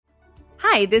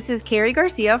Hi, this is Carrie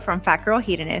Garcia from Fat Girl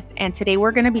Hedonist, and today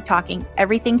we're going to be talking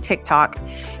everything TikTok,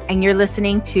 and you're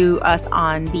listening to us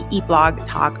on the Eat Blog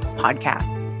Talk podcast.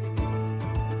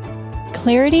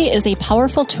 Clarity is a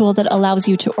powerful tool that allows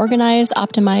you to organize,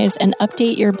 optimize, and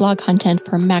update your blog content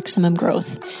for maximum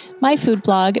growth. My food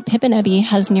blog, Pip and Ebby,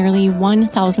 has nearly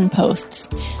 1,000 posts.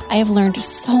 I have learned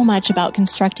so much about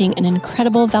constructing an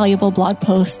incredible, valuable blog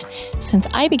post since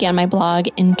I began my blog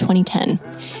in 2010.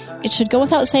 It should go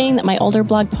without saying that my older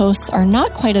blog posts are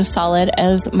not quite as solid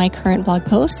as my current blog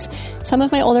posts. Some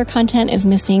of my older content is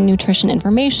missing nutrition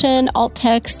information, alt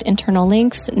text, internal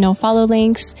links, no follow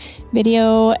links,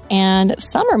 video, and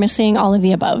some are missing all of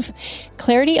the above.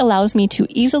 Clarity allows me to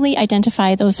easily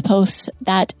identify those posts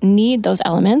that need those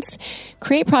elements,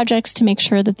 create projects to make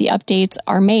sure that the updates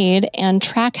are made, and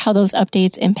track how those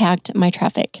updates impact my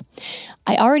traffic.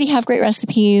 I already have great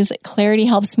recipes. Clarity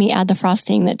helps me add the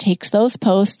frosting that takes those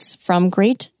posts from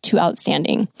great to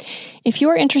outstanding. If you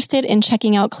are interested in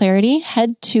checking out Clarity,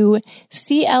 head to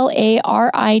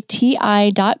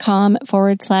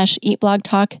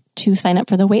clariti.com/eatblogtalk to sign up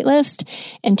for the waitlist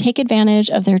and take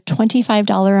advantage of their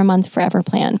 $25 a month forever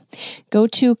plan. Go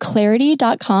to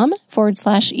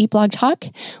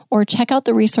clariti.com/eatblogtalk or check out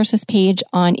the resources page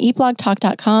on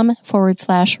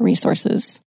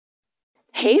eatblogtalk.com/resources.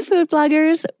 Hey, food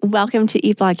bloggers. Welcome to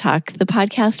Eat Blog Talk, the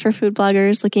podcast for food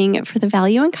bloggers looking for the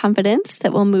value and confidence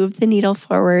that will move the needle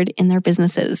forward in their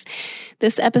businesses.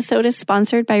 This episode is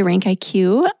sponsored by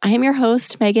RankIQ. I am your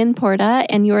host, Megan Porta,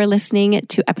 and you are listening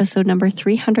to episode number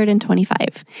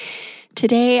 325.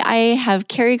 Today, I have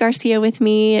Carrie Garcia with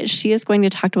me. She is going to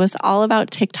talk to us all about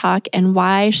TikTok and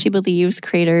why she believes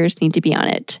creators need to be on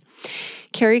it.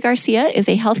 Carrie Garcia is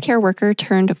a healthcare worker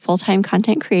turned full-time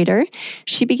content creator.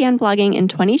 She began blogging in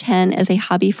 2010 as a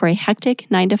hobby for a hectic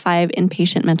 9-to-5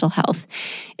 inpatient mental health.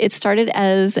 It started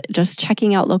as just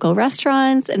checking out local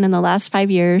restaurants, and in the last 5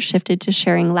 years shifted to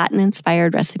sharing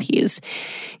Latin-inspired recipes.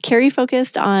 Carrie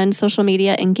focused on social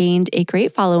media and gained a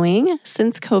great following.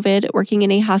 Since COVID, working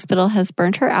in a hospital has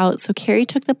burnt her out, so Carrie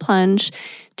took the plunge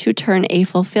to turn a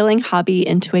fulfilling hobby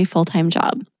into a full-time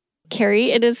job.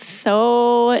 Carrie, it is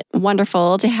so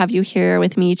wonderful to have you here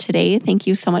with me today. Thank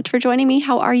you so much for joining me.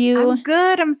 How are you? I'm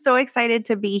good. I'm so excited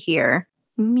to be here.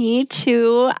 Me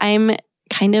too. I'm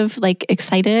kind of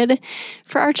excited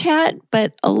for our chat,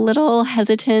 but a little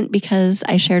hesitant because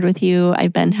I shared with you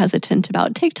I've been hesitant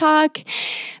about TikTok,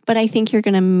 but I think you're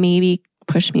going to maybe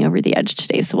push me over the edge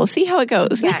today. So we'll see how it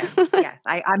goes. Yes.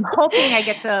 I'm hoping I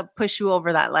get to push you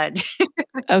over that ledge.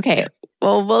 Okay.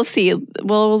 Well, we'll see.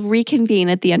 We'll reconvene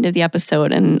at the end of the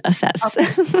episode and assess.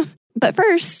 Okay. But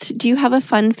first, do you have a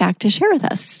fun fact to share with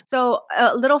us? So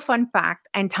a little fun fact,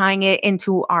 and tying it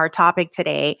into our topic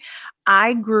today,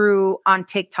 I grew on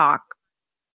TikTok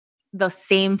the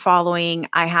same following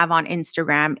I have on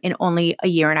Instagram in only a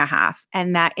year and a half.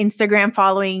 And that Instagram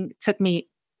following took me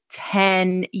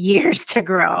 10 years to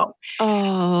grow.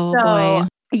 Oh, boy.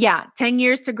 Yeah, 10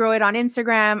 years to grow it on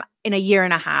Instagram. In a year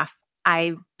and a half,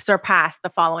 I surpassed the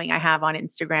following I have on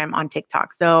Instagram on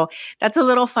TikTok. So that's a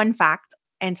little fun fact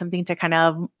and something to kind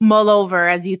of mull over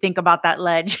as you think about that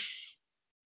ledge.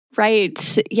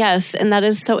 Right. Yes. And that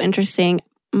is so interesting.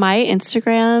 My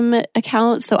Instagram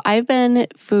account, so I've been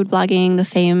food blogging the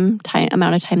same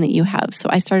amount of time that you have. So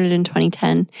I started in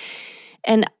 2010.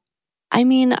 And I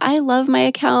mean, I love my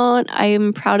account.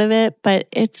 I'm proud of it, but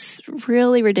it's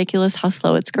really ridiculous how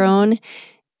slow it's grown.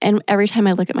 And every time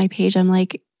I look at my page, I'm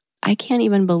like, I can't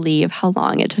even believe how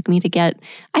long it took me to get.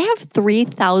 I have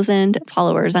 3,000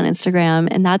 followers on Instagram,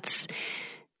 and that's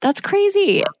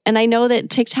crazy. And I know that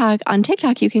on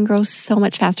TikTok, you can grow so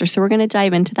much faster. So we're going to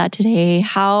dive into that today,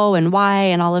 how and why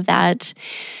and all of that.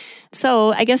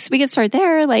 So I guess we could start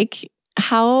there.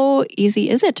 How easy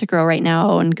is it to grow right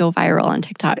now and go viral on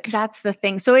TikTok? That's the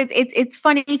thing. So it's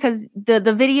funny because the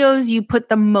videos you put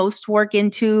the most work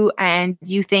into and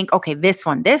you think, okay, this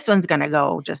one's going to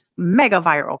go just mega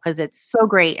viral because it's so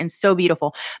great and so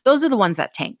beautiful. Those are the ones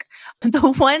that tank.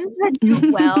 The ones that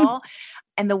do well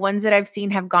and the ones that I've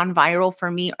seen have gone viral for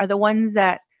me are the ones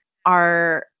that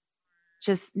are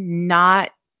just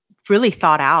not really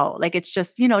thought out. It's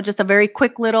just, just a very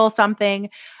quick little something.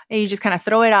 And you just kind of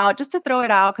throw it out just to throw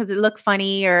it out because it looked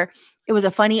funny or it was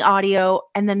a funny audio.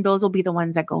 And then those will be the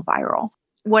ones that go viral.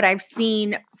 What I've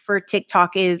seen for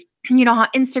TikTok is, how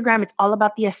Instagram, it's all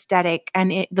about the aesthetic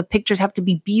and the pictures have to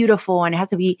be beautiful and it has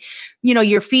to be,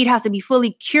 your feed has to be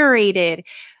fully curated.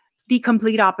 The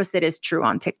complete opposite is true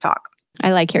on TikTok.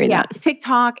 I like hearing that.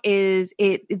 TikTok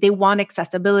they want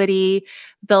accessibility.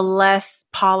 The less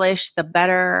polished, the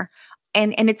better.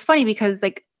 And it's funny because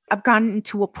I've gotten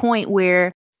to a point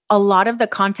where a lot of the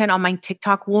content on my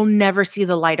TikTok will never see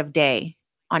the light of day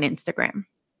on Instagram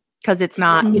because it's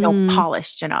not,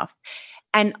 polished enough.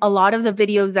 And a lot of the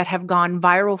videos that have gone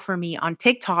viral for me on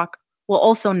TikTok will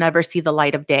also never see the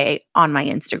light of day on my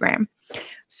Instagram.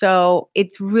 So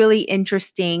it's really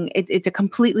interesting. It's a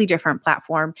completely different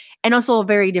platform and also a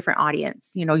very different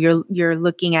audience.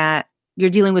 You're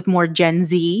dealing with more Gen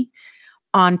Z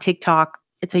on TikTok.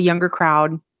 It's a younger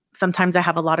crowd. Sometimes I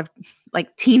have a lot of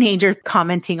like teenagers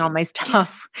commenting on my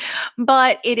stuff,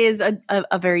 but it is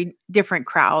a very different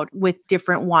crowd with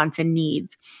different wants and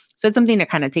needs. So it's something to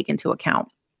kind of take into account.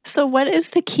 So what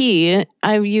is the key?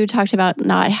 You talked about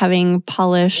not having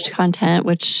polished content,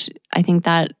 which I think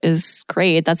that is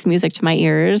great. That's music to my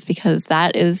ears because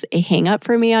that is a hang up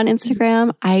for me on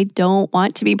Instagram. I don't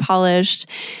want to be polished.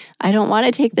 I don't want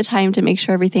to take the time to make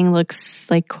sure everything looks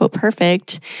like, quote,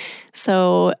 perfect.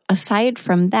 So aside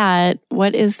from that,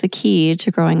 what is the key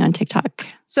to growing on TikTok?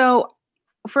 So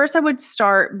first, I would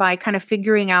start by kind of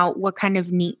figuring out what kind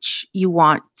of niche you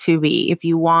want to be. If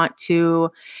you want to,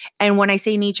 and when I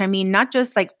say niche, I mean not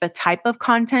just like the type of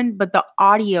content, but the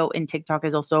audio in TikTok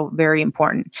is also very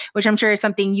important, which I'm sure is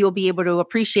something you'll be able to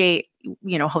appreciate,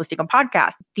 hosting a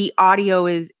podcast. The audio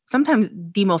is sometimes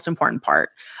the most important part.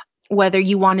 Whether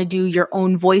you want to do your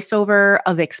own voiceover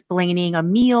of explaining a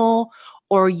meal,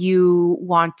 or you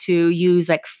want to use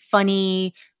like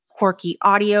funny, quirky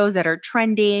audios that are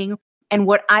trending. And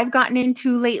what I've gotten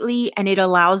into lately, and it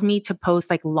allows me to post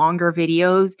like longer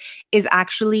videos, is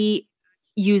actually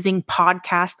using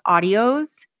podcast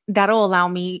audios. That'll allow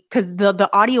me, because the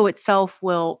audio itself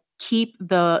will keep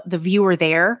the viewer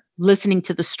there listening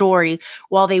to the story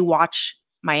while they watch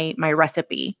my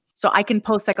recipe. So I can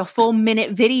post like a full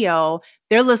minute video.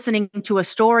 They're listening to a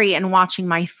story and watching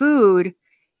my food,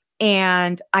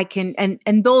 and I can,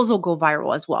 and those will go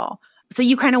viral as well. So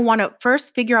you kind of want to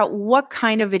first figure out what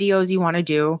kind of videos you want to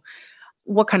do,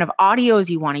 what kind of audios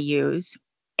you want to use,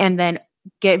 and then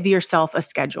give yourself a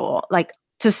schedule. Like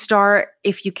to start,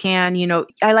 if you can,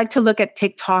 I like to look at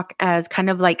TikTok as kind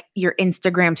of like your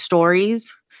Instagram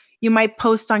stories. You might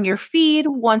post on your feed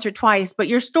once or twice, but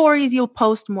your stories you'll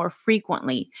post more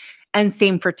frequently. And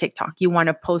same for TikTok. You want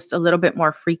to post a little bit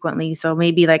more frequently. So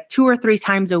maybe like 2 or 3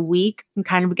 times a week and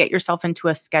kind of get yourself into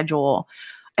a schedule.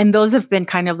 And those have been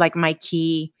kind of like my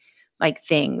key like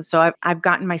things. So I've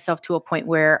gotten myself to a point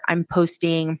where I'm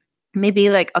posting maybe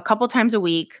like a couple times a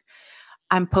week.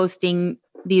 I'm posting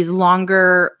these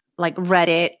longer like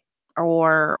Reddit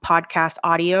or podcast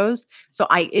audios. So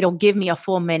it'll give me a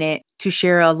full minute to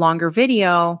share a longer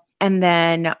video. And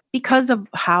then because of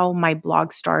how my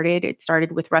blog started, it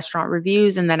started with restaurant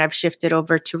reviews, and then I've shifted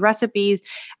over to recipes.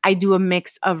 I do a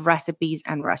mix of recipes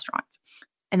and restaurants.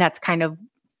 And that's kind of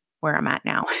where I'm at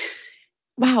now.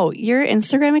 Wow. Your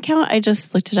Instagram account, I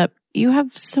just looked it up. You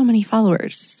have so many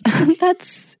followers.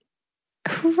 That's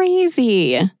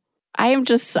crazy. I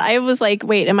was like,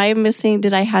 wait, am I missing?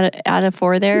 Did I add a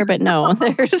 4 there? But no,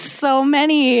 there's so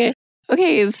many.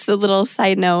 Okay, so a little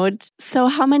side note. So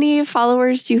how many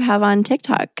followers do you have on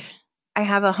TikTok? I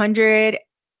have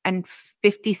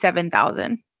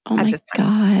 157,000. Oh my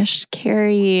gosh,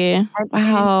 Carrie.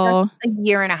 Wow. A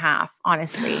year and a half,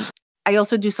 honestly. I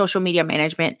also do social media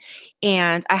management,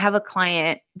 and I have a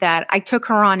client that I took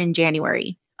her on in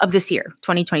January of this year,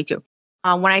 2022.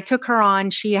 When I took her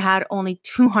on, she had only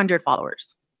 200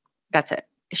 followers. That's it.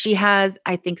 She has,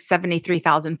 I think,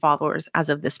 73,000 followers as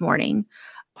of this morning.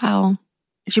 Wow.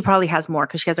 She probably has more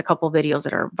because she has a couple of videos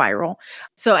that are viral.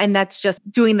 So, and that's just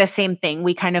doing the same thing.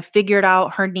 We kind of figured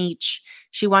out her niche.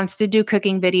 She wants to do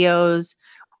cooking videos.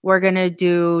 We're going to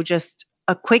do just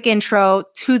a quick intro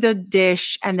to the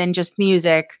dish and then just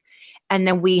music. And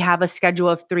then we have a schedule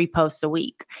of 3 posts a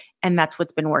week. And that's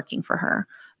what's been working for her.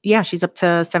 Yeah, she's up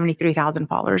to 73,000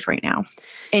 followers right now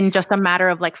in just a matter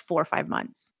of like 4 or 5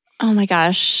 months. Oh my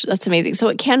gosh, that's amazing. So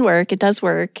it can work. It does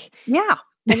work. Yeah.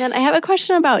 And then I have a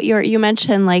question about you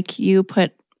mentioned like you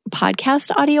put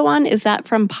podcast audio on. Is that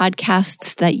from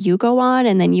podcasts that you go on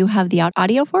and then you have the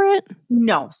audio for it?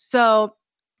 No. So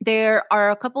there are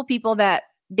a couple people that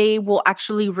they will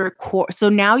actually record. So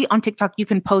now on TikTok, you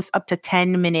can post up to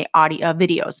 10-minute audio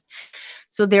videos.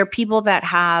 So there are people that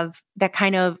have that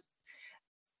kind of,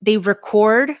 they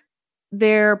record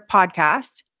their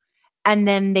podcast and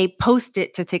then they post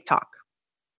it to TikTok.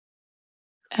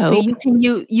 Oh. So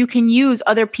you can use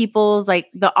other people's, like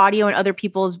the audio and other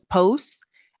people's posts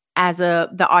as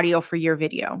the audio for your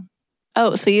video.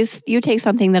 Oh, so you take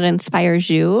something that inspires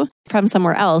you from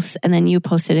somewhere else and then you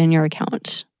post it in your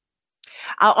account.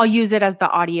 I'll use it as the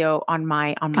audio on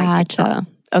my Gotcha. TikTok.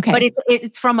 Okay. But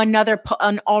it's from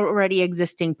an already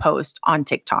existing post on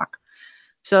TikTok.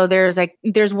 So there's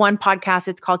one podcast,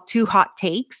 it's called Two Hot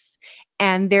Takes.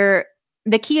 And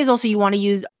the key is also you want to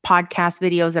use podcast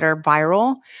videos that are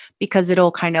viral because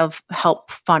it'll kind of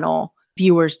help funnel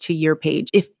viewers to your page.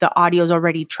 If the audio is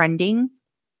already trending,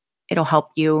 it'll help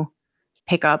you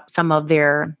pick up some of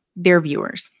their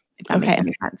viewers, if that makes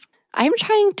any sense. I'm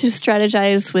trying to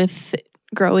strategize with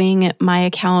growing my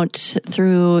account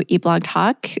through eBlog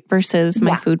Talk versus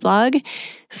my food blog.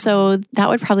 So that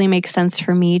would probably make sense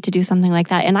for me to do something like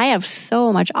that. And I have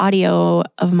so much audio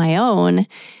of my own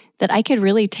that I could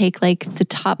really take like the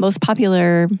top most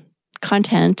popular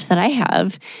content that I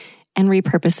have and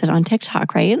repurpose it on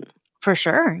TikTok, right? For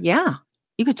sure. Yeah.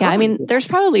 You could I mean, there's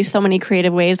probably so many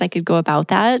creative ways I could go about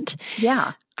that.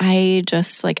 Yeah. I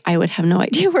would have no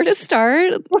idea where to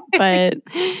start, but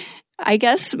I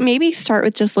guess maybe start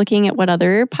with just looking at what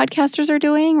other podcasters are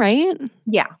doing, right?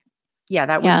 Yeah. Yeah,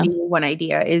 that would be one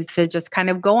idea, is to just kind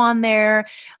of go on there,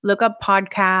 look up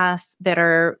podcasts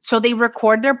so they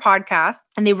record their podcast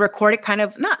and they record it kind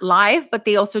of not live, but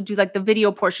they also do like the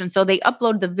video portion. So they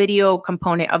upload the video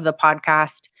component of the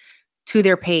podcast to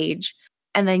their page.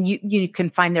 And then you can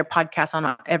find their podcast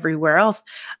on everywhere else.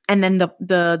 And then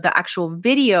the actual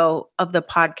video of the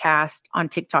podcast on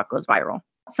TikTok goes viral.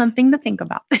 Something to think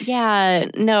about. Yeah,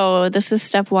 no, this is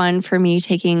step one for me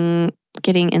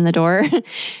getting in the door.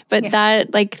 But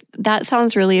that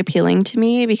sounds really appealing to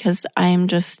me because I'm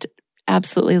just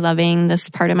absolutely loving this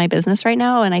part of my business right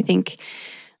now. And I think,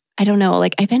 I don't know,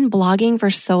 like I've been blogging for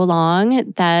so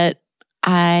long that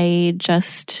I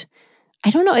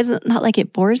don't know, it's not like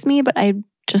it bores me, but I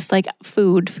just like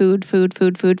food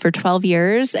for 12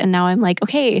 years. And now I'm like,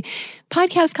 okay,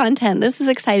 podcast content. This is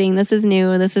exciting. This is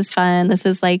new. This is fun. This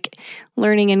is like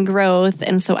learning and growth.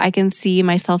 And so I can see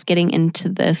myself getting into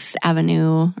this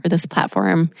avenue or this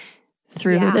platform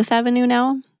through this avenue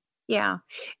now. Yeah.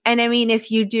 And I mean, if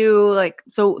you do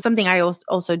so something I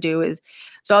also do is,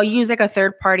 so I'll use like a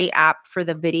third-party app for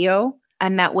the video.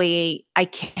 And that way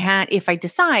if I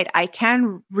decide, I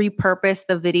can repurpose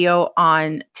the video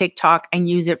on TikTok and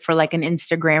use it for like an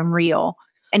Instagram reel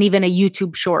and even a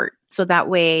YouTube short. So that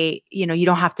way, you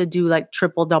don't have to do like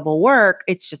triple double work.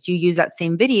 It's just you use that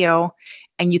same video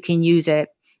and you can use it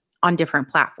on different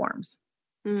platforms.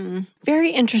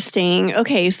 Very interesting.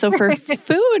 Okay. So for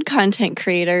food content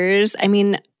creators, I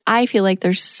mean, I feel like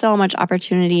there's so much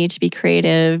opportunity to be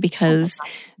creative because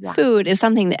food is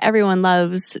something that everyone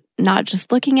loves, not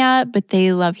just looking at, but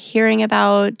they love hearing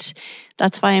about.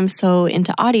 That's why I'm so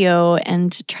into audio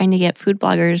and trying to get food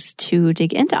bloggers to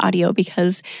dig into audio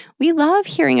because we love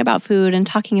hearing about food and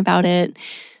talking about it.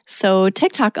 So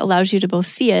TikTok allows you to both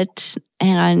see it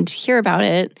and hear about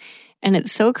it. And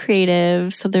it's so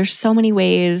creative. So there's so many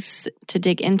ways to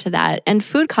dig into that. And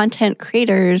food content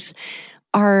creators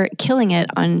are killing it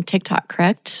on TikTok,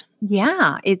 correct?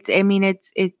 Yeah. It's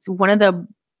one of the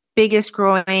biggest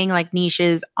growing like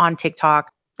niches on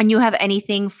TikTok. And you have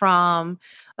anything from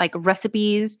like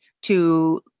recipes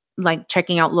to like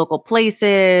checking out local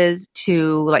places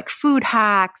to like food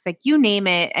hacks, like you name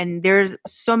it. And there's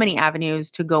so many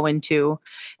avenues to go into.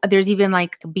 There's even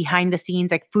like behind the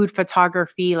scenes, like food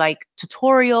photography, like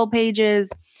tutorial pages.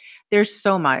 There's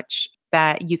so much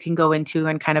that you can go into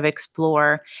and kind of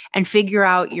explore and figure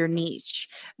out your niche.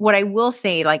 What I will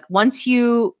say, like once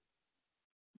you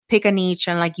pick a niche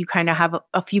and like you kind of have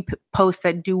a few posts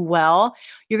that do well,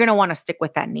 you're going to want to stick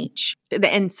with that niche.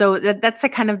 And so that's the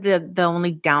kind of the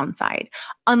only downside,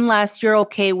 unless you're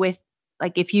okay with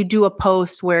like, if you do a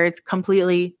post where it's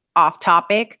completely off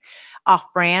topic, off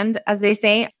brand, as they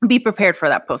say, be prepared for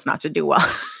that post not to do well.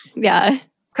 Yeah.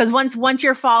 Because once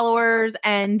your followers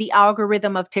and the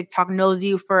algorithm of TikTok knows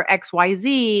you for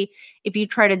XYZ, if you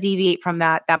try to deviate from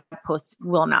that post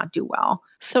will not do well.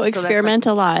 So experiment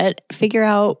a lot, figure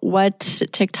out what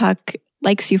TikTok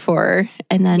likes you for,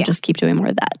 and then just keep doing more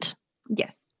of that.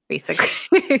 Yes, basically.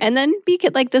 And then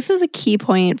this is a key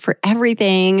point for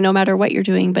everything, no matter what you're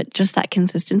doing, but just that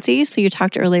consistency. So you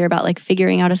talked earlier about like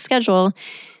figuring out a schedule.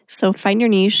 So find your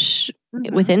niche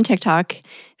within TikTok,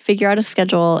 figure out a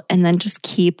schedule, and then just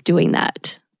keep doing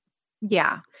that.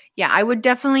 Yeah. Yeah. I would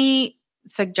definitely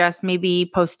suggest maybe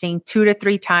posting 2 to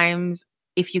 3 times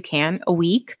if you can a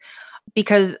week.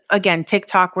 Because again,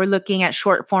 TikTok, we're looking at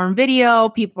short form video.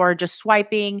 People are just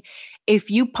swiping. If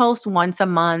you post once a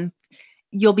month,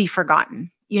 you'll be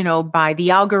forgotten, by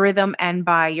the algorithm and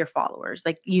by your followers.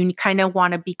 Like you kind of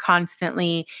want to be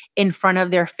constantly in front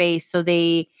of their face. So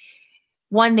they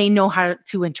know how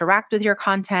to interact with your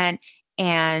content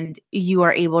and you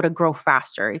are able to grow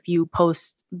faster. If you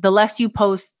post, the less you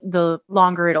post, the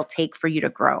longer it'll take for you to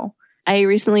grow. I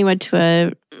recently went to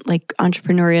a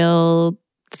entrepreneurial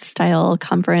lifestyle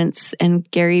conference and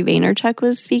Gary Vaynerchuk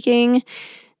was speaking.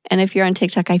 And if you're on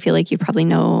TikTok, I feel like you probably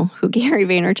know who Gary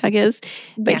Vaynerchuk is.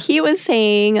 But he was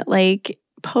saying like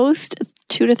post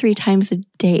 2 to 3 times a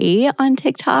day on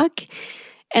TikTok.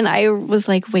 And I was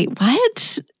like, wait,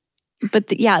 what? But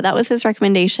that was his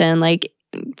recommendation. Like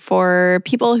for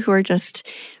people who are just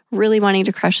really wanting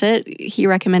to crush it, he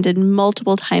recommended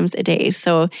multiple times a day.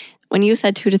 So when you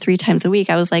said 2 to 3 times a week,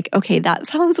 I was like, okay, that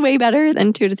sounds way better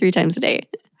than 2 to 3 times a day.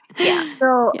 Yeah.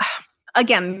 So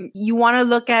again, you want to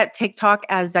look at TikTok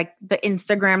as like the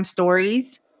Instagram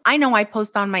stories. I know I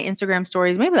post on my Instagram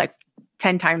stories maybe like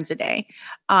 10 times a day.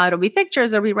 It'll be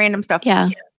pictures, it'll be random stuff. Yeah.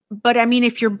 But I mean,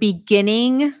 if you're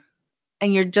beginning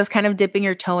and you're just kind of dipping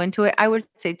your toe into it, I would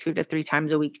say 2 to 3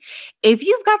 times a week. If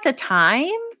you've got the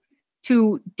time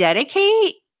to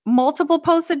dedicate multiple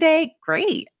posts a day,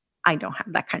 great. I don't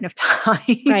have that kind of time.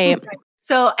 Right.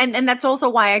 So, and that's also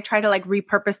why I try to like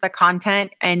repurpose the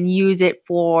content and use it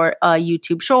for a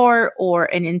YouTube short or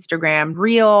an Instagram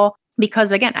reel,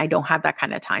 because again, I don't have that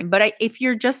kind of time. But if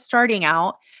you're just starting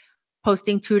out,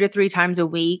 posting 2 to 3 times a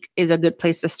week is a good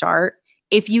place to start.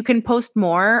 If you can post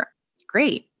more,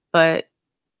 great. But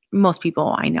most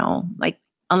people I know, like,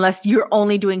 unless you're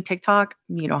only doing TikTok,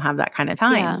 you don't have that kind of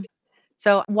time. Yeah.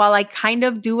 So while I kind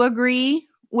of do agree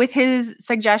with his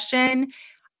suggestion,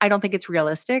 I don't think it's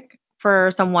realistic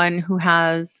for someone who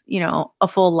has, a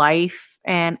full life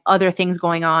and other things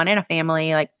going on in a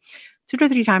family, like 2 to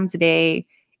 3 times a day.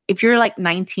 If you're like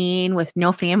 19 with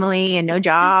no family and no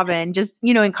job and just,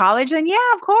 in college, then yeah,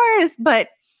 of course. But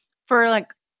for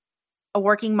like a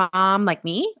working mom like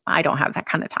me, I don't have that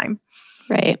kind of time.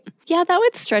 Right. Yeah, that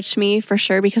would stretch me for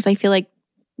sure, because I feel like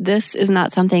this is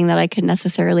not something that I could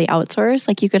necessarily outsource.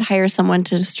 Like you could hire someone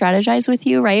to strategize with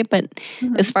you, right? But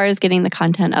as far as getting the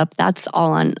content up, that's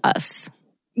all on us.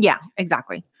 Yeah,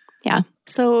 exactly. Yeah.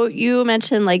 So you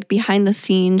mentioned like behind the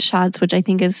scenes shots, which I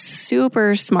think is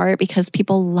super smart because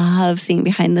people love seeing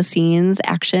behind the scenes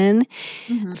action.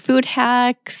 Food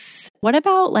hacks. What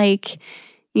about like,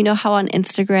 how on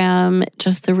Instagram,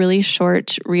 just the really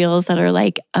short reels that are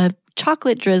like a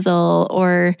chocolate drizzle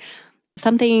or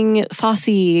something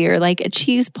saucy or like a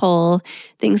cheese pull,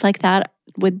 things like that.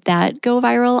 Would that go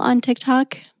viral on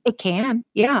TikTok? It can.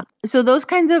 Yeah. So those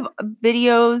kinds of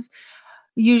videos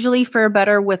usually fare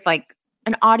better with like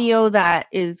an audio that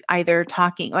is either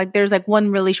talking, like there's like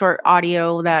one really short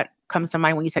audio that comes to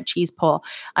mind when you said cheese pull.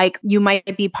 Like you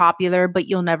might be popular, but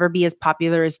you'll never be as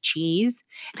popular as cheese.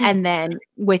 And then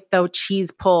with the cheese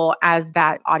pull, as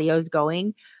that audio is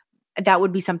going, that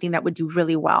would be something that would do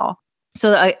really well.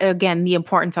 So again, the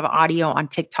importance of audio on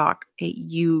TikTok,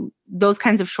 those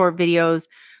kinds of short videos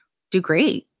do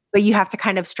great, but you have to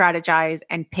kind of strategize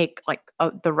and pick like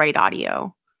the right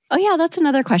audio. Oh yeah, that's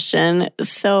another question.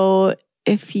 So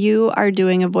if you are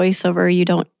doing a voiceover, you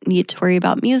don't need to worry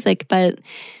about music, but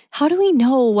how do we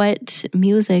know what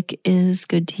music is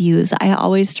good to use? I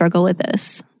always struggle with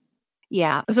this.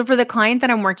 Yeah. So for the client that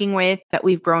I'm working with, that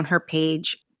we've grown her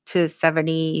page to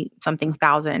 70 something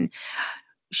thousand,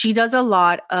 she does a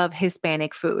lot of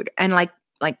Hispanic food and like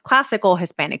classical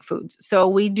Hispanic foods.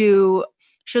 So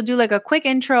she'll do like a quick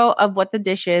intro of what the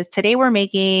dish is. Today we're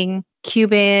making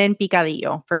Cuban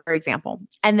picadillo, for example.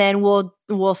 And then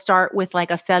we'll start with like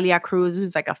a Celia Cruz,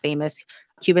 who's like a famous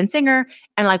Cuban singer,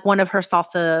 and like one of her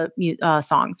salsa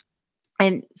songs.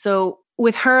 And so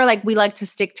with her, like we like to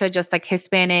stick to just like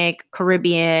Hispanic,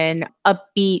 Caribbean,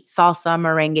 upbeat salsa,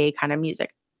 merengue kind of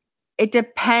music. It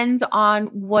depends on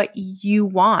what you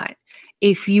want.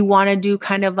 If you want to do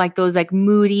kind of like those like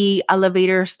moody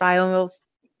elevator styles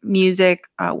music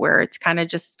where it's kind of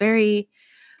just very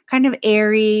kind of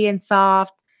airy and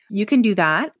soft, you can do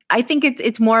that. I think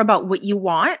it's more about what you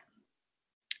want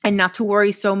and not to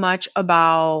worry so much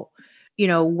about,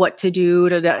 what to do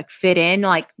to like fit in.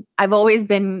 Like I've always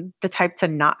been the type to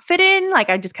not fit in.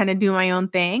 Like I just kind of do my own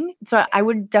thing. So I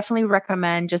would definitely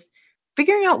recommend just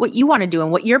figuring out what you want to do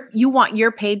and what you want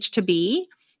your page to be,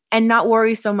 and not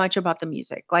worry so much about the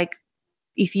music. Like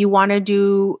if you want to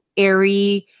do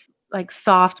airy, like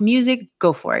soft music,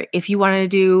 go for it. If you want to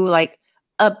do like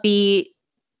upbeat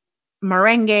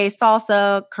merengue,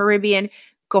 salsa, Caribbean,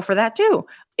 go for that too.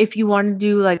 If you want to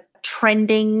do like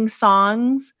trending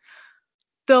songs,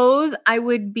 those I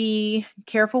would be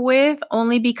careful with,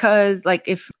 only because like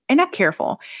and not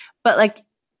careful, but like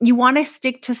you want to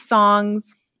stick to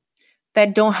songs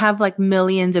that don't have like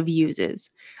millions of uses.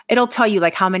 It'll tell you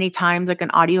like how many times like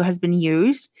an audio has been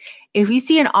used. If you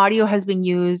see an audio has been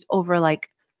used over like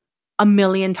 1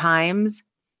 million times,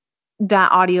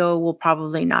 that audio will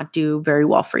probably not do very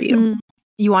well for you.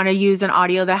 You want to use an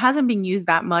audio that hasn't been used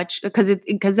that much because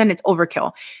then it's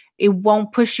overkill. it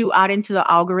won't push you out into the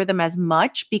algorithm as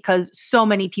much because so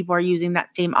many people are using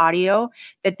that same audio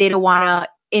that they don't want to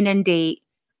inundate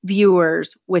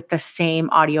viewers with the same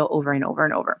audio over and over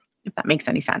and over, if that makes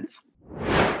any sense.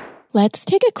 Let's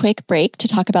take a quick break to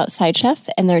talk about SideChef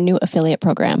and their new affiliate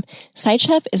program.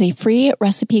 SideChef is a free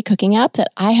recipe cooking app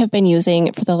that I have been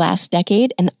using for the last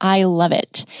decade, and I love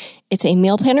it. It's a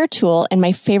meal planner tool, and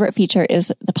my favorite feature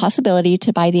is the possibility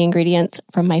to buy the ingredients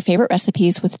from my favorite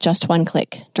recipes with just one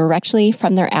click, directly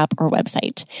from their app or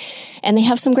website. And they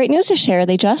have some great news to share.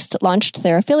 They just launched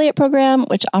their affiliate program,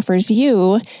 which offers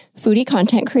you, foodie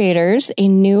content creators, a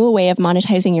new way of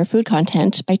monetizing your food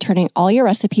content by turning all your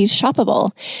recipes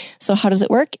shoppable. So how does it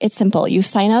work? It's simple. You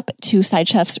sign up to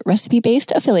SideChef's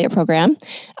recipe-based affiliate program,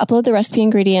 upload the recipe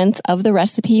ingredients of the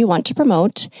recipe you want to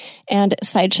promote, and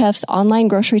SideChef's online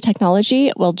grocery technology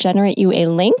will generate you a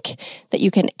link that you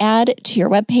can add to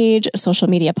your webpage, social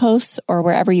media posts, or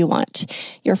wherever you want.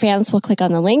 Your fans will click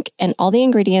on the link and all the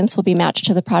ingredients will be matched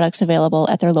to the products available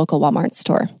at their local Walmart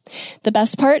store. The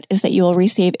best part is that you will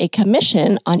receive a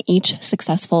commission on each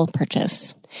successful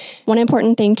purchase. One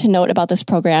important thing to note about this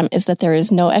program is that there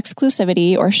is no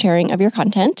exclusivity or sharing of your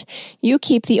content. You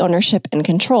keep the ownership and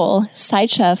control.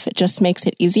 SideChef just makes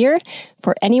it easier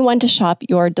for anyone to shop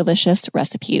your delicious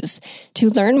recipes. To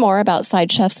learn more about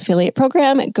SideChef's affiliate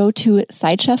program, go to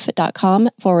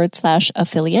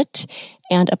sidechef.com/affiliate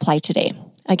and apply today.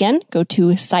 Again, go to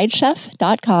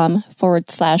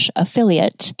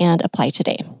sidechef.com/affiliate and apply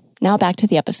today. Now back to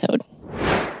the episode.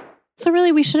 So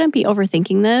really, we shouldn't be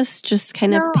overthinking this. Just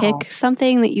kind of pick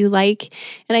something that you like.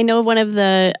 And I know one of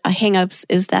the hangups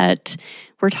is that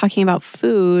we're talking about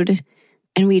food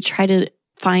and we try to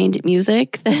find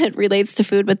music that relates to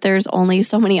food, but there's only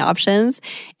so many options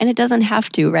and it doesn't have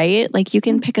to, right? Like you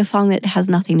can pick a song that has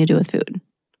nothing to do with food.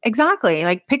 Exactly.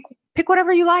 Like pick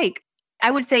whatever you like. I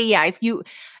would say, yeah, if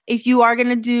you are going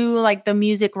to do like the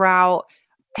music route,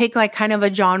 pick like kind of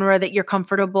a genre that you're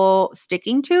comfortable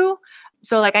sticking to.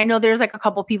 So like, I know there's like a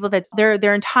couple people that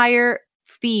their entire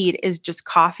feed is just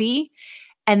coffee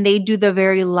and they do the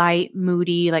very light,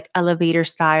 moody, like elevator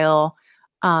style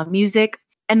music.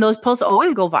 And those posts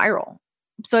always go viral.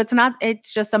 So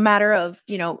it's just a matter of,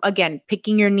 again,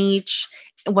 picking your niche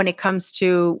when it comes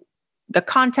to the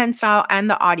content style and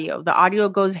the audio. The audio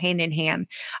goes hand in hand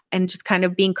and just kind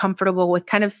of being comfortable with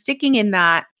kind of sticking in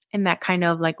that kind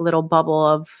of like little bubble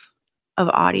of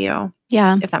audio.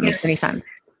 Yeah. If that makes any sense.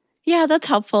 Yeah, that's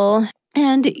helpful.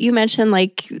 And you mentioned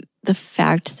like the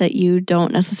fact that you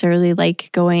don't necessarily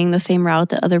like going the same route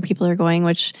that other people are going,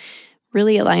 which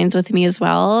really aligns with me as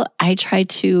well. I try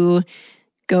to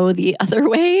go the other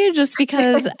way just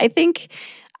because I think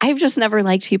I've just never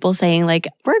liked people saying like,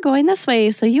 we're going this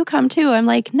way, so you come too. I'm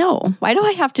like, no, why do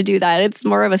I have to do that? It's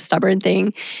more of a stubborn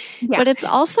thing. Yeah. But it's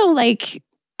also like,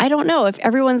 I don't know, if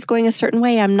everyone's going a certain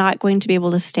way, I'm not going to be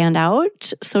able to stand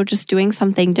out. So just doing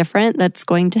something different that's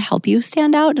going to help you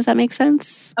stand out. Does that make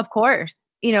sense? Of course.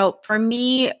 For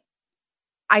me,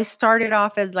 I started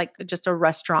off as like just a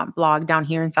restaurant blog down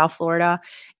here in South Florida.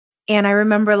 And I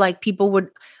remember like people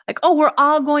would like, oh, we're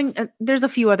all going, there's a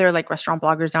few other like restaurant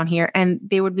bloggers down here. And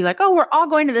they would be like, oh, we're all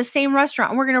going to the same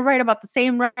restaurant. And we're going to write about the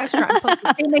same restaurant.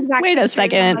 The same exact Wait a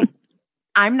second. Like,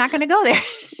 I'm not going to go there.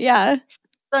 Yeah.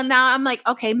 So now I'm like,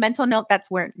 okay, mental note, that's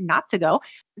where not to go.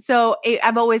 So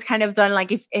I've always kind of done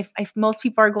like, if most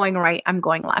people are going right, I'm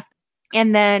going left.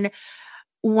 And then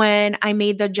when I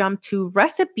made the jump to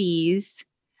recipes,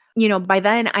 by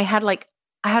then I had like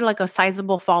a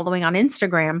sizable following on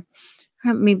Instagram,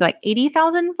 maybe like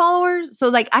 80,000 followers. So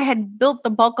like I had built the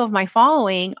bulk of my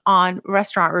following on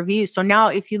restaurant reviews. So now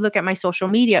if you look at my social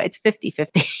media, it's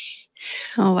 50-50.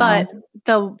 Oh, wow.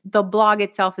 But the blog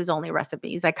itself is only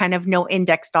recipes. I kind of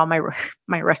indexed all my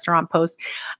restaurant posts.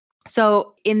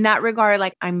 So in that regard,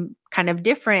 like I'm kind of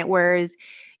different. Whereas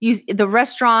the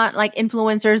restaurant like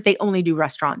influencers, they only do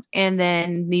restaurants. And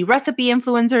then the recipe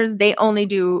influencers, they only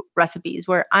do recipes,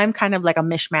 where I'm kind of like a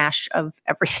mishmash of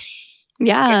everything.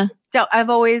 Yeah. So I've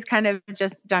always kind of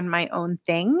just done my own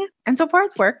thing. And so far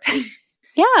it's worked.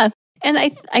 Yeah. And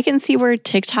I can see where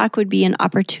TikTok would be an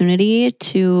opportunity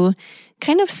to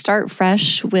kind of start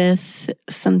fresh with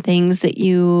some things that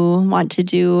you want to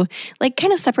do, like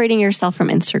kind of separating yourself from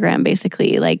Instagram,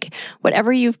 basically. Like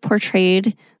whatever you've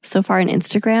portrayed so far in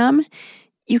Instagram,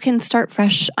 you can start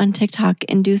fresh on TikTok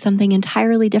and do something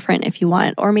entirely different if you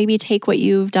want, or maybe take what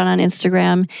you've done on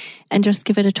Instagram and just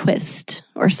give it a twist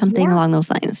or something along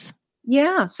those lines.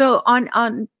 Yeah. So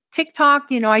on TikTok,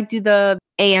 I do the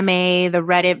AMA, the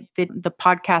Reddit, the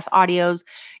podcast audios.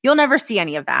 You'll never see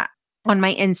any of that on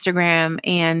my Instagram,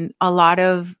 and a lot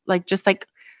of like just like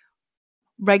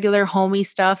regular homey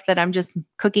stuff that I'm just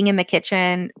cooking in the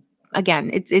kitchen. Again,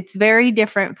 it's very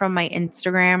different from my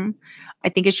Instagram. I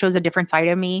think it shows a different side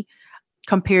of me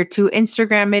compared to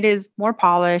Instagram. It is more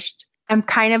polished. I'm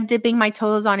kind of dipping my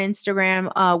toes on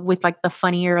Instagram with like the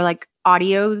funnier like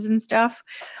audios and stuff,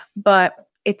 but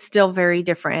it's still very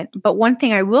different. But one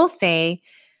thing I will say,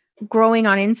 growing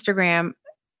on Instagram,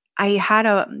 I had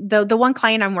the one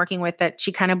client I'm working with that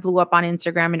she kind of blew up on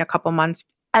Instagram in a couple months.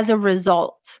 As a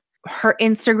result, her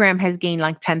Instagram has gained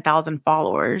like 10,000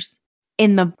 followers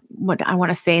in the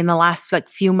last like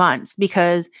few months,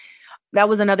 because that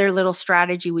was another little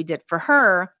strategy we did for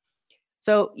her.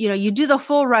 So, you do the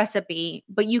full recipe,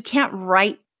 but you can't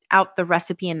write out the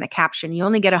recipe in the caption. You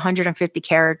only get 150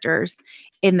 characters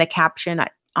in the caption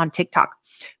on TikTok.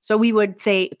 So we would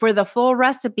say, for the full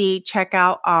recipe, check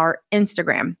out our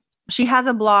Instagram. She has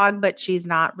a blog, but she's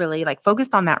not really like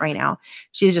focused on that right now.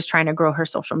 She's just trying to grow her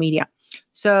social media.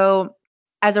 So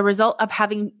as a result of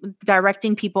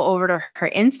directing people over to her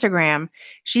Instagram,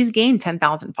 she's gained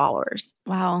 10,000 followers.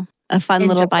 Wow. A fun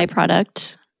little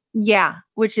byproduct. Yeah,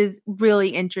 which is really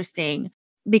interesting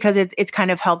because it's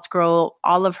kind of helped grow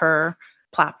all of her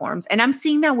platforms. And I'm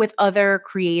seeing that with other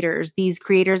creators, these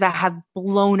creators that have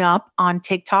blown up on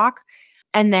TikTok.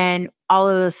 And then all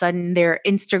of a sudden their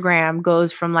Instagram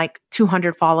goes from like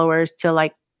 200 followers to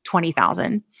like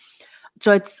 20,000.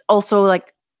 So it's also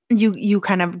like you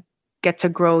kind of get to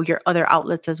grow your other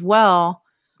outlets as well.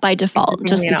 By default,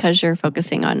 just because you're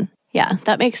focusing on. Yeah,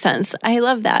 that makes sense. I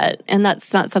love that. And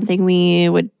that's not something we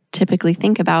would typically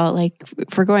think about. Like,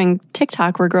 if we're growing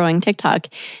TikTok,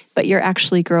 but you're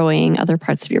actually growing other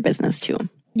parts of your business too.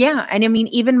 Yeah. And I mean,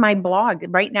 even my blog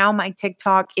right now, my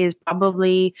TikTok is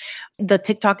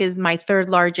my third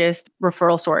largest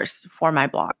referral source for my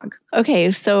blog.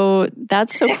 Okay. So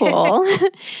that's so cool.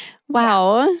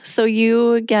 Wow. So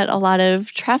you get a lot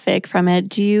of traffic from it.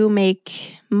 Do you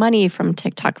make money from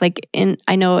TikTok?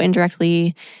 I know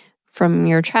indirectly from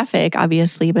your traffic,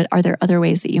 obviously, but are there other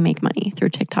ways that you make money through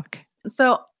TikTok?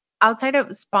 So outside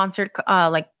of sponsored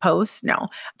posts, no.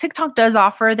 TikTok does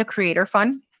offer the creator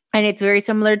fund, and it's very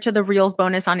similar to the Reels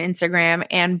bonus on Instagram.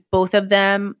 And both of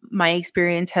them, my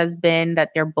experience has been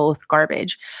that they're both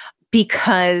garbage,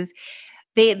 because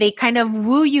they kind of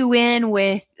woo you in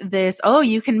with this, oh,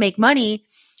 you can make money,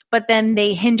 but then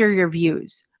they hinder your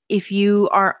views. If you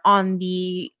are on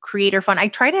the creator fund, I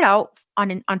tried it out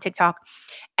on TikTok,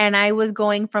 and I was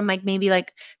going from maybe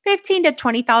 15 to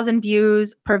 20,000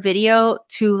 views per video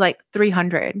to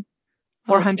 300,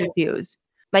 400 views.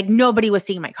 Nobody was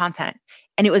seeing my content.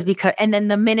 And it was and then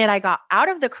the minute I got out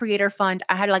of the creator fund,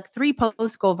 I had 3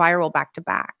 posts go viral back to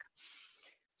back.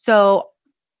 So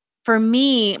for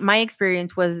me, my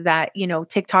experience was that,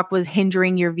 TikTok was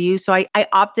hindering your views. So I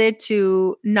opted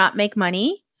to not make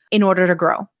money in order to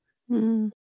grow. Mm-hmm.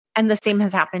 And the same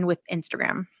has happened with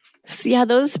Instagram. So yeah,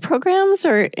 those programs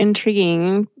are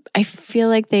intriguing. I feel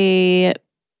like they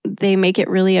make it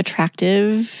really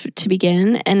attractive to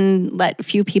begin and let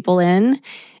few people in,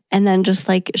 and then just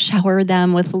shower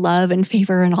them with love and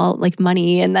favor and all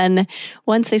money. And then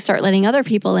once they start letting other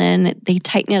people in, they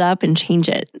tighten it up and change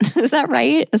it. Is that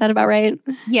right? Is that about right?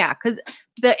 Yeah, because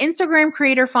the Instagram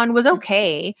Creator Fund was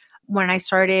okay. When I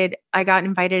started, I got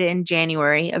invited in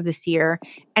January of this year,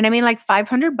 and I made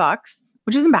 $500,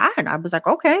 which isn't bad. I was like,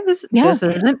 okay, this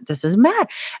isn't bad.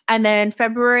 And then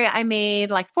February, I made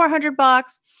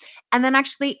 $400. And then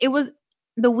actually, it was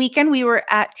the weekend we were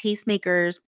at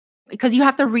Tastemakers, because you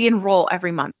have to re-enroll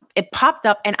every month. It popped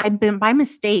up, and I've been by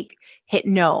mistake hit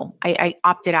no. I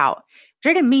opted out,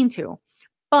 which I didn't mean to,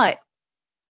 but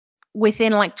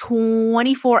within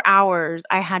 24 hours,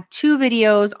 I had 2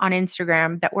 videos on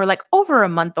Instagram that were over a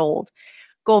month old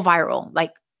go viral,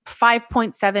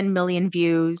 5.7 million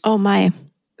views. Oh my.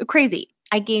 Crazy.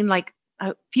 I gained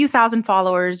a few thousand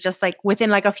followers just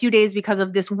within a few days because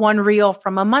of this one reel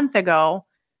from a month ago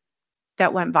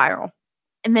that went viral.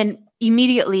 And then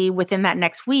immediately within that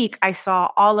next week, I saw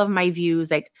all of my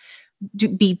views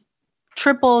be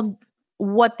tripled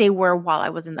what they were while I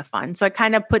was in the fund. So I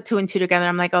kind of put 2 and 2 together.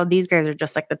 I'm like, oh, these guys are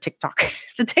just the TikTok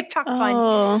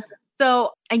fund.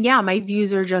 So, and yeah, my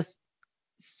views are just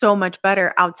so much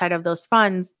better outside of those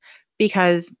funds,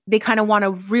 because they kind of want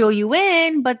to reel you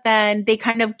in, but then they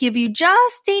kind of give you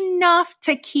just enough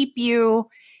to keep you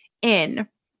in,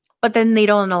 but then they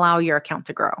don't allow your account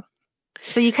to grow.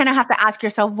 So you kind of have to ask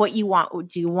yourself what you want.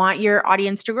 Do you want your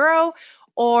audience to grow,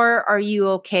 or are you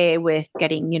okay with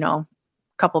getting,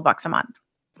 couple bucks a month?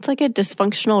 It's like a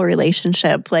dysfunctional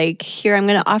relationship. Here, I'm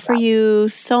going to offer you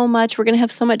so much. We're going to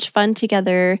have so much fun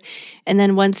together. And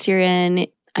then once you're in,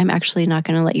 I'm actually not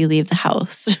going to let you leave the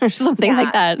house or something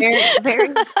like that. Very,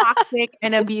 very toxic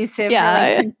and abusive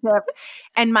relationship.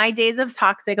 And my days of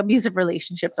toxic, abusive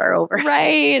relationships are over.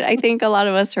 Right. I think a lot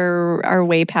of us are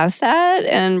way past that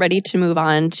and ready to move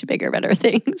on to bigger, better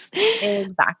things.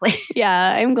 Exactly.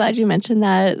 Yeah, I'm glad you mentioned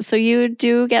that. So you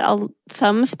do get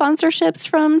some sponsorships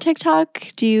from TikTok.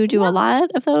 Do you do a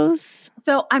lot of those?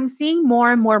 So I'm seeing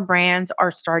more and more brands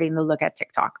are starting to look at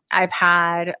TikTok.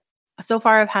 So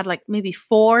far, I've had like maybe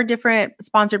 4 different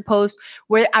sponsored posts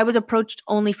where I was approached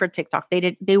only for TikTok.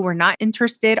 They were not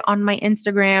interested on my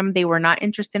Instagram. They were not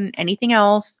interested in anything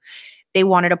else. They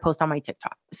wanted to post on my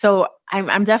TikTok. So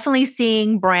I'm definitely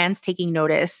seeing brands taking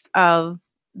notice of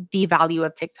the value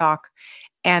of TikTok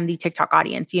and the TikTok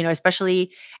audience,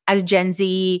 especially as Gen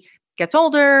Z gets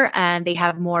older and they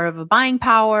have more of a buying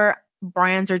power,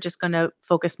 brands are just going to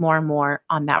focus more and more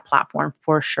on that platform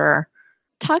for sure.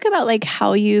 Talk about like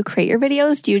how you create your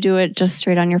videos. Do you do it just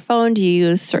straight on your phone? Do you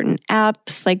use certain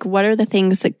apps? Like what are the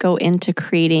things that go into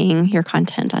creating your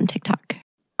content on TikTok?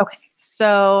 Okay.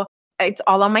 So it's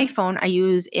all on my phone. I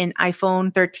use an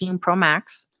iPhone 13 Pro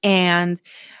Max. And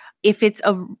if it's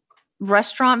a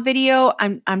restaurant video,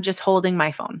 I'm just holding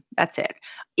my phone. That's it.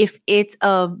 If it's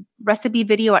a recipe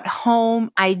video at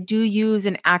home, I do use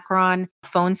an Acron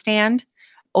phone stand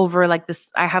over like this.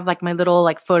 I have like my little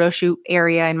like photo shoot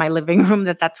area in my living room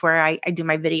that's where I do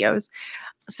my videos.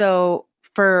 So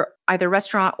for either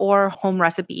restaurant or home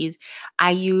recipes,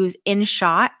 I use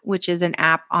InShot, which is an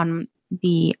app on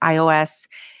the iOS,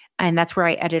 and that's where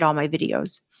I edit all my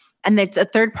videos. And it's a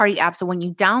third-party app. So when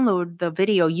you download the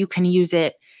video, you can use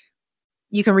it.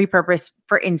 You can repurpose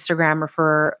for Instagram or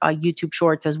for YouTube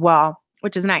Shorts as well,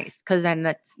 which is nice because then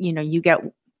that's, you get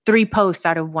 3 posts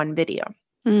out of 1 video.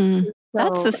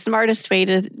 That's the smartest way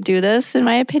to do this, in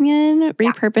my opinion.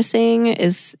 Repurposing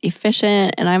is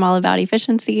efficient, and I'm all about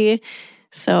efficiency.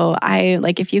 So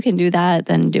if you can do that,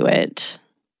 then do it.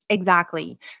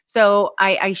 Exactly. So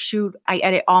I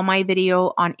edit all my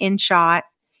video on InShot.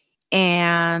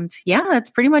 And that's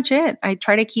pretty much it. I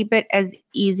try to keep it as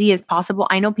easy as possible.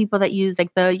 I know people that use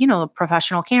like the,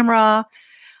 professional camera,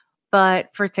 but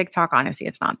for TikTok, honestly,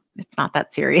 it's not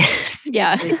that serious.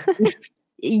 Yeah.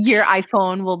 Your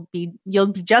iPhone you'll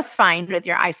be just fine with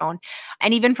your iPhone.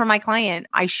 And even for my client,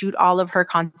 I shoot all of her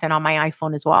content on my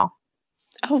iPhone as well.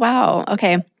 Oh, wow.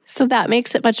 Okay. So that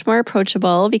makes it much more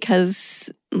approachable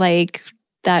because like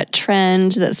that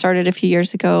trend that started a few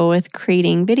years ago with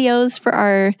creating videos for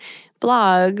our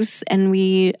blogs, and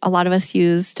a lot of us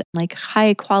used like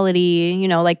high quality,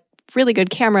 like really good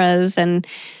cameras and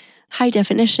high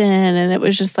definition. And it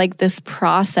was just like this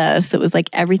process that was like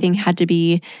everything had to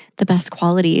be the best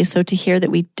quality. So to hear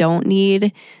that we don't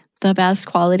need the best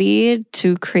quality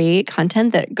to create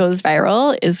content that goes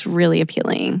viral is really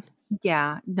appealing.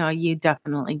 Yeah, no, you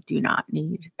definitely do not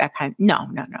need that kind. No.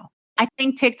 I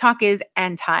think TikTok is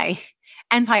anti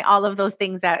all of those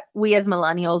things that we as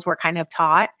millennials were kind of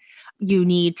taught. You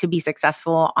need to be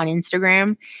successful on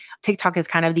Instagram. TikTok is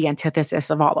kind of the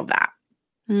antithesis of all of that.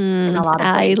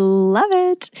 I love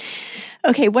it.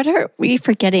 Okay, what are we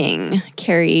forgetting,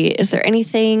 Carrie? Is there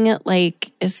anything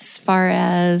like as far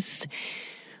as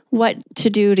what to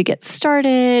do to get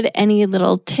started? Any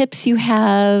little tips you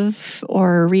have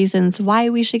or reasons why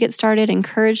we should get started?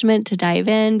 Encouragement to dive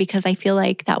in because I feel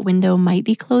like that window might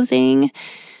be closing.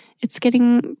 It's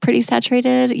getting pretty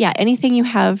saturated. Yeah, anything you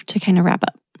have to kind of wrap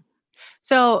up.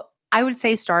 So I would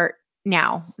say start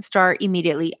now. Start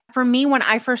immediately. For me, when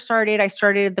I first started, I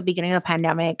started at the beginning of the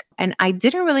pandemic and I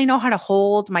didn't really know how to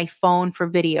hold my phone for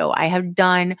video. I have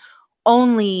done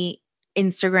only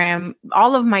Instagram.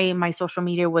 All of my social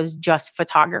media was just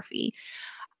photography.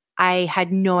 I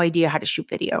had no idea how to shoot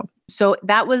video. So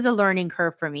that was a learning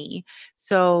curve for me.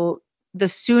 So the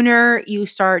sooner you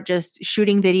start just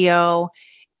shooting video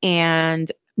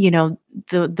and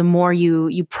the more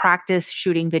you practice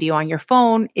shooting video on your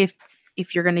phone, if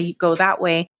you're going to go that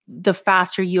way, the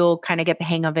faster you'll kind of get the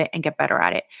hang of it and get better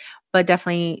at it. But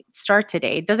definitely start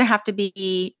today. It doesn't have to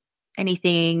be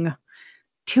anything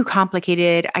too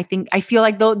complicated. I feel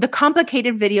like the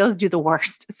complicated videos do the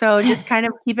worst. So just kind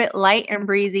of keep it light and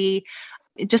breezy.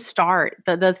 Just start.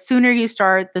 The sooner you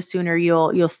start, the sooner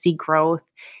you'll see growth.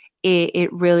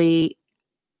 It really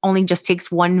only just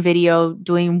takes one video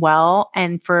doing well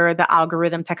and for the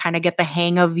algorithm to kind of get the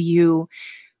hang of you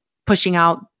pushing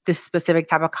out this specific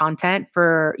type of content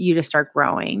for you to start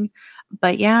growing.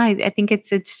 But yeah, I think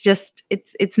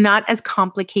it's not as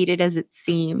complicated as it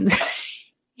seems.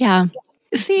 Yeah.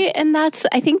 See, and I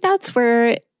think that's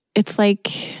where it's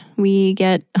like we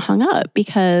get hung up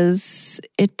because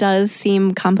it does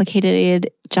seem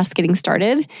complicated just getting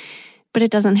started. but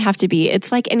it doesn't have to be.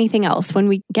 It's like anything else. When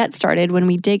we get started, when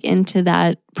we dig into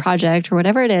that project or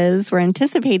whatever it is we're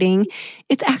anticipating,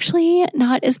 it's actually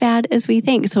not as bad as we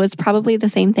think. So it's probably the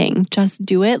same thing. Just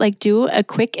do it. Like do a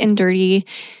quick and dirty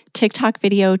TikTok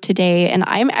video today. And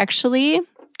I'm actually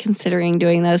considering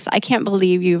doing this. I can't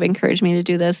believe you've encouraged me to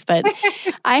do this, but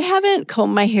I haven't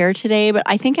combed my hair today, but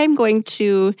I think I'm going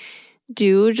to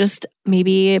just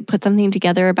maybe put something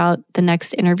together about the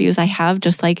next interviews I have,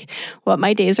 just like what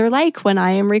my days are like when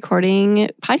I am recording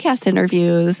podcast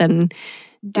interviews and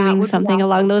doing something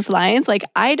along those lines. Like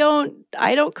I don't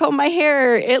comb my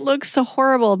hair. It looks so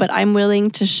horrible, but I'm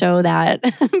willing to show that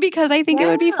because I think it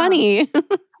would be funny.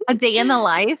 A day in the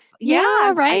life.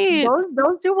 Yeah, right.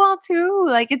 Those do well too.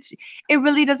 Like it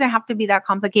really doesn't have to be that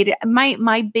complicated.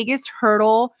 My biggest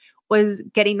hurdle was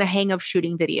getting the hang of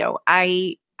shooting video.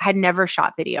 I had never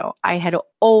shot video. I had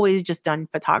always just done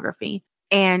photography.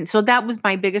 And so that was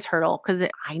my biggest hurdle because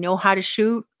I know how to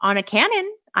shoot on a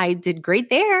Canon. I did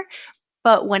great there.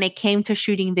 But when it came to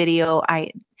shooting video, I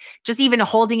just even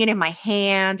holding it in my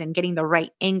hand and getting the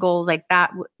right angles, like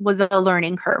that was a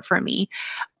learning curve for me.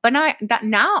 But now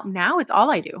it's all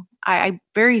I do. I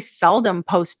very seldom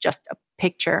post just a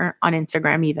picture on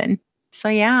Instagram even. So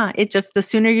yeah, it just, the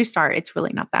sooner you start, it's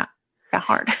really not that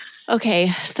hard.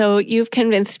 Okay. So you've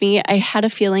convinced me. I had a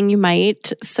feeling you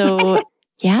might. So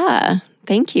yeah,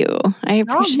 thank you. I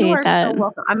appreciate that. So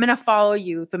welcome. I'm going to follow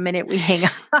you the minute we hang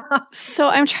up. So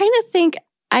I'm trying to think,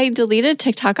 I deleted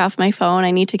TikTok off my phone.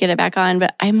 I need to get it back on,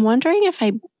 but I'm wondering if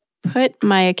I put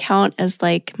my account as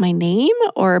like my name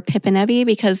or Pippin Ebby,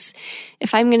 because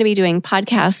if I'm going to be doing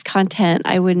podcast content,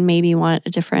 I would maybe want a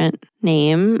different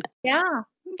name. Yeah.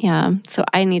 Yeah. So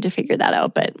I need to figure that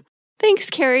out. But thanks,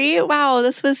 Carrie. Wow.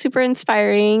 This was super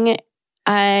inspiring.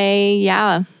 Thank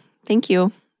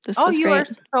you. This was great. You are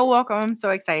so welcome. I'm so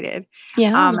excited.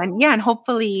 Yeah. And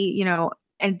hopefully,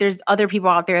 and there's other people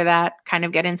out there that kind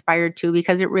of get inspired too,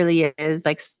 because it really is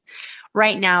like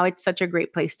right now, it's such a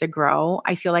great place to grow.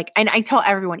 I feel like, and I tell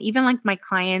everyone, even like my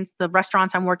clients, the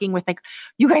restaurants I'm working with, like,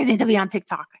 you guys need to be on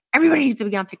TikTok. Everybody needs to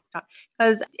be on TikTok.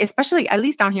 Because especially, at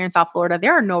least down here in South Florida,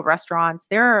 there are no restaurants.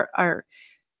 There are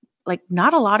like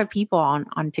not a lot of people on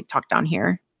TikTok down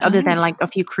here, other than like a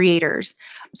few creators.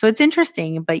 So it's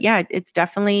interesting, but yeah, it's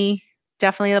definitely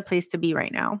the place to be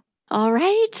right now. All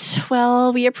right.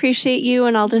 Well, we appreciate you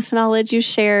and all this knowledge you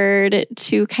shared.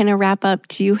 To kind of wrap up,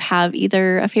 do you have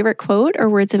either a favorite quote or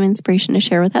words of inspiration to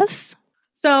share with us?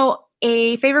 So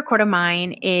a favorite quote of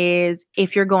mine is,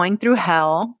 if you're going through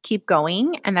hell, keep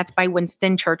going. And that's by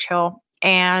Winston Churchill.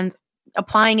 And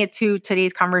applying it to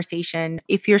today's conversation,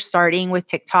 if you're starting with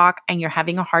TikTok and you're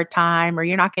having a hard time or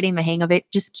you're not getting the hang of it,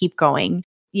 just keep going.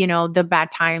 The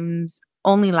bad times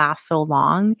only last so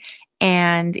long.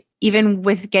 And even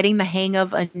with getting the hang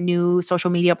of a new social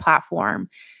media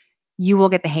platform, you will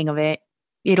get the hang of it.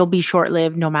 It'll be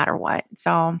short-lived no matter what.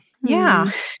 So, yeah.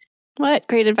 What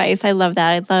great advice. I love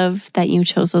that. I love that you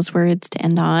chose those words to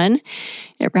end on.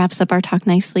 It wraps up our talk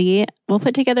nicely. We'll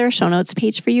put together a show notes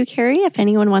page for you, Carrie. If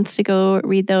anyone wants to go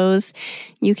read those,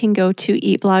 you can go to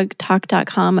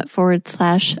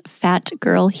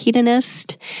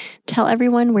eatblogtalk.com/fatgirlhedonist. Tell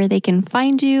everyone where they can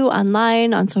find you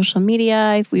online, on social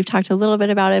media. We've talked a little bit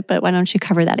about it, but why don't you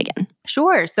cover that again?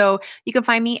 Sure. So you can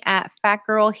find me at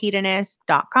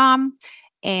fatgirlhedonist.com.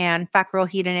 and Fat Girl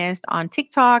Hedonist on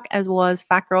TikTok, as well as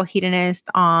Fat Girl Hedonist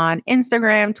on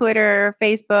Instagram, Twitter,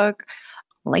 Facebook,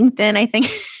 LinkedIn, I think.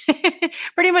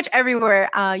 Pretty much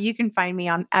everywhere you can find me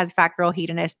on as Fat Girl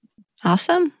Hedonist.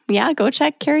 Awesome. Yeah, go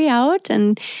check Carrie out.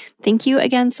 And thank you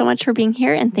again so much for being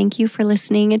here. And thank you for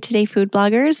listening to Today Food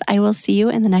Bloggers. I will see you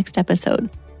in the next episode.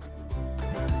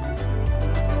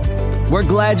 We're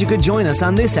glad you could join us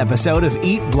on this episode of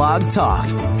Eat Blog Talk.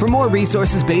 For more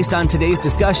resources based on today's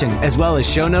discussion, as well as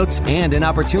show notes and an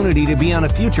opportunity to be on a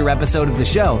future episode of the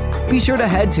show, be sure to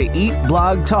head to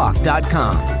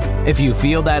eatblogtalk.com. If you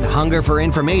feel that hunger for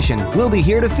information, we'll be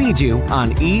here to feed you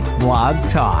on Eat Blog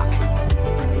Talk.